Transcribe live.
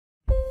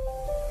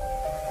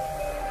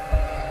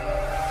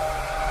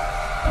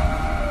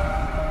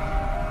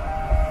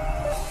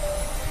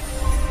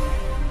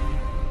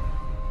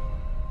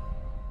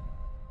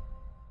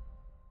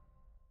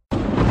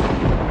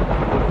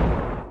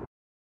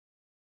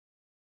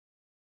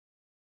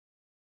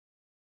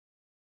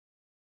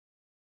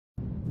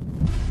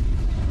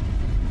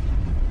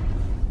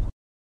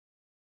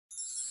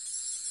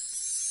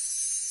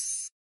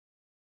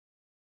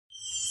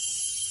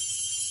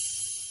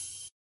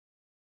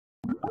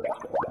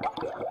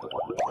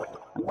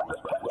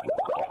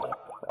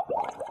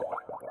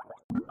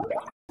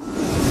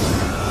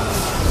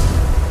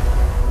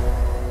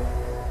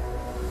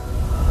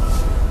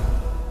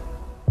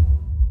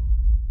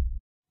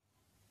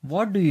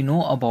What do you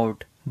know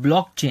about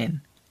blockchain,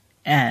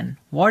 and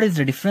what is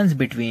the difference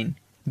between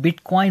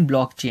Bitcoin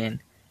blockchain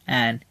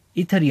and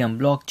Ethereum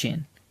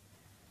blockchain?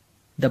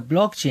 The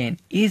blockchain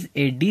is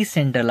a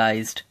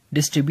decentralized,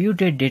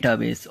 distributed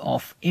database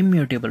of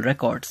immutable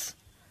records.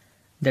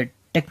 The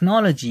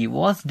technology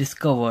was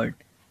discovered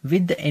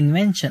with the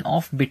invention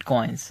of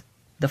Bitcoins,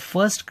 the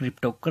first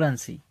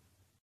cryptocurrency.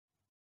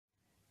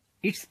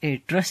 It's a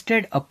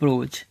trusted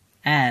approach,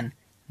 and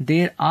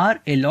there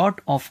are a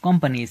lot of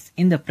companies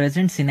in the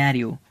present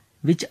scenario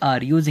which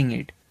are using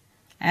it,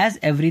 as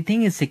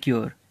everything is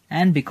secure,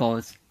 and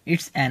because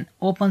it's an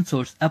open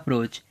source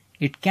approach,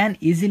 it can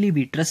easily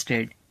be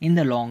trusted in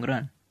the long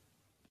run.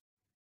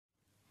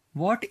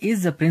 What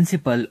is the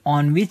principle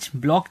on which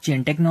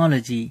blockchain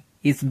technology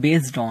is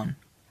based on?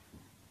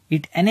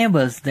 It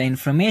enables the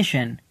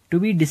information to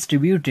be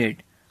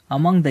distributed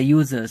among the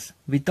users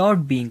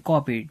without being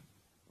copied.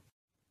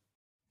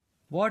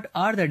 What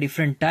are the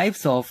different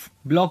types of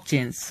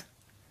blockchains?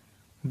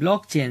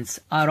 Blockchains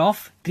are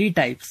of three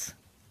types: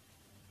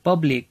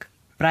 public,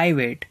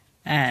 private,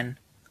 and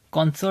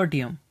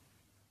consortium.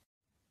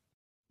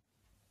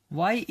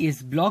 Why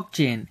is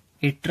blockchain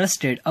a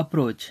trusted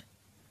approach?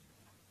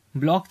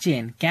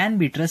 Blockchain can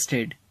be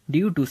trusted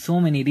due to so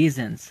many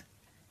reasons.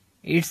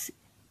 Its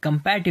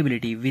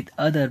compatibility with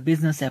other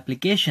business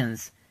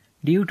applications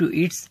due to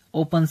its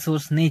open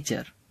source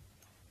nature.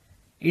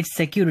 Its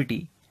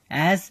security,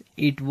 as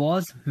it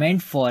was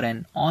meant for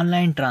an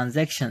online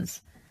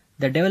transactions,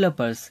 the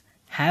developers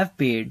have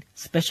paid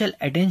special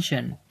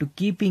attention to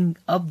keeping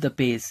up the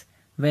pace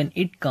when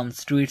it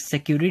comes to its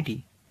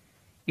security.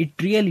 It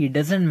really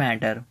doesn't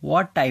matter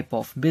what type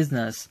of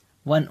business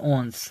one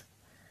owns.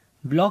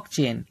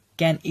 Blockchain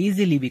can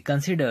easily be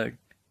considered.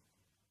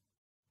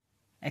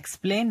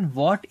 Explain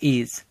what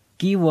is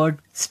keyword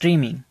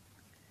streaming.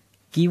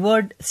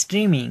 Keyword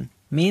streaming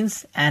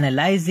means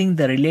analyzing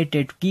the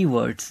related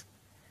keywords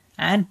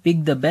and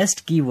pick the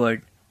best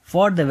keyword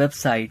for the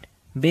website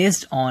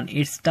based on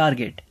its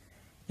target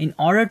in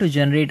order to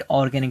generate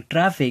organic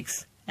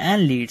traffics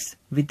and leads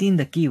within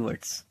the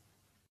keywords.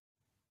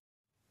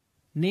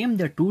 Name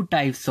the two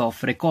types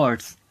of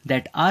records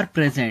that are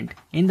present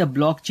in the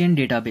blockchain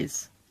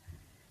database.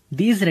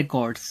 These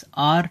records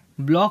are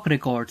block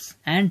records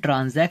and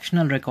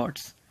transactional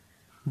records.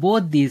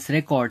 Both these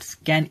records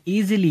can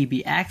easily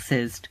be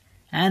accessed,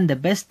 and the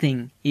best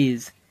thing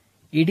is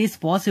it is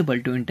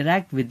possible to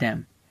interact with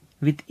them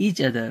with each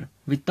other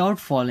without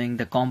following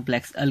the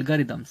complex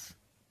algorithms.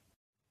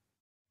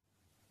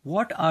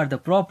 What are the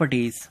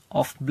properties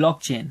of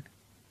blockchain?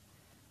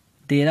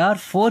 There are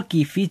four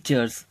key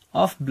features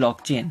of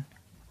blockchain.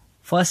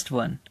 First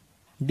one,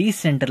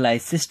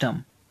 decentralized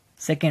system.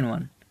 Second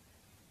one,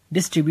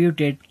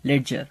 distributed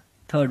ledger.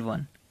 Third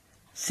one,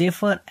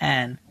 safer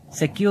and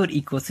secure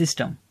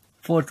ecosystem.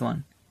 Fourth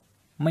one,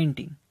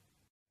 minting.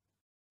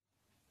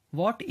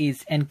 What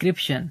is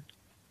encryption?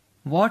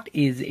 What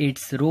is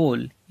its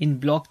role in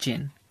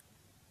blockchain?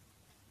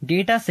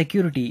 Data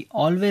security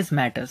always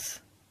matters.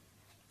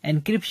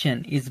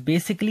 Encryption is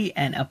basically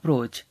an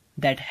approach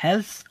that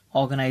helps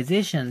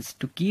organizations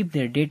to keep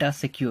their data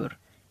secure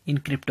in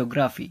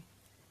cryptography.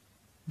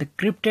 The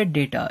encrypted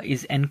data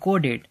is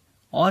encoded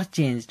or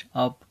changed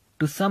up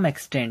to some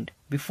extent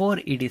before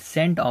it is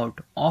sent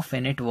out of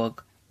a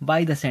network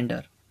by the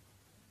sender,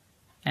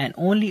 and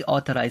only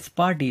authorized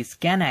parties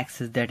can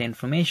access that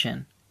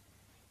information.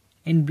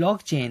 In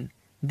blockchain,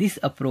 this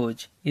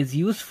approach is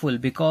useful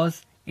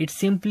because it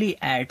simply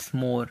adds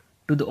more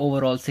to the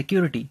overall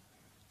security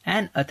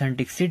and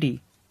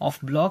authenticity of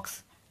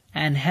blocks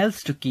and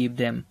helps to keep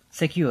them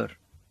secure.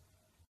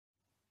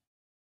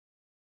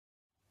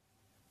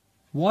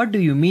 What do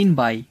you mean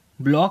by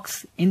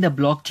blocks in the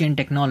blockchain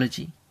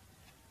technology?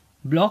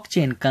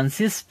 Blockchain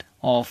consists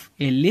of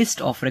a list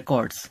of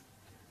records.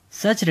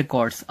 Such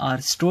records are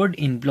stored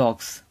in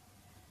blocks.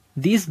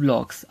 These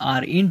blocks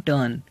are in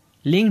turn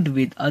linked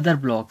with other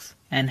blocks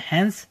and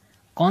hence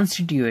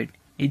constitute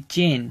a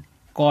chain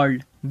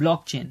called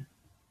blockchain.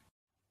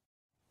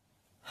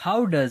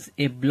 How does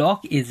a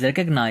block is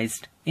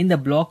recognized in the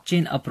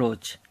blockchain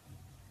approach?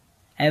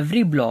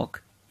 Every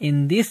block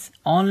in this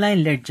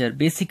online ledger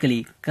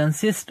basically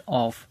consists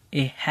of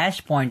a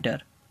hash pointer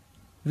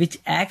which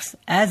acts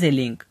as a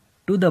link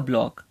to the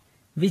block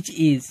which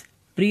is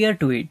prior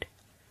to it,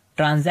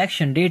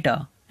 transaction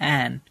data,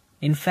 and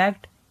in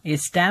fact a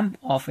stamp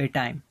of a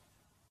time.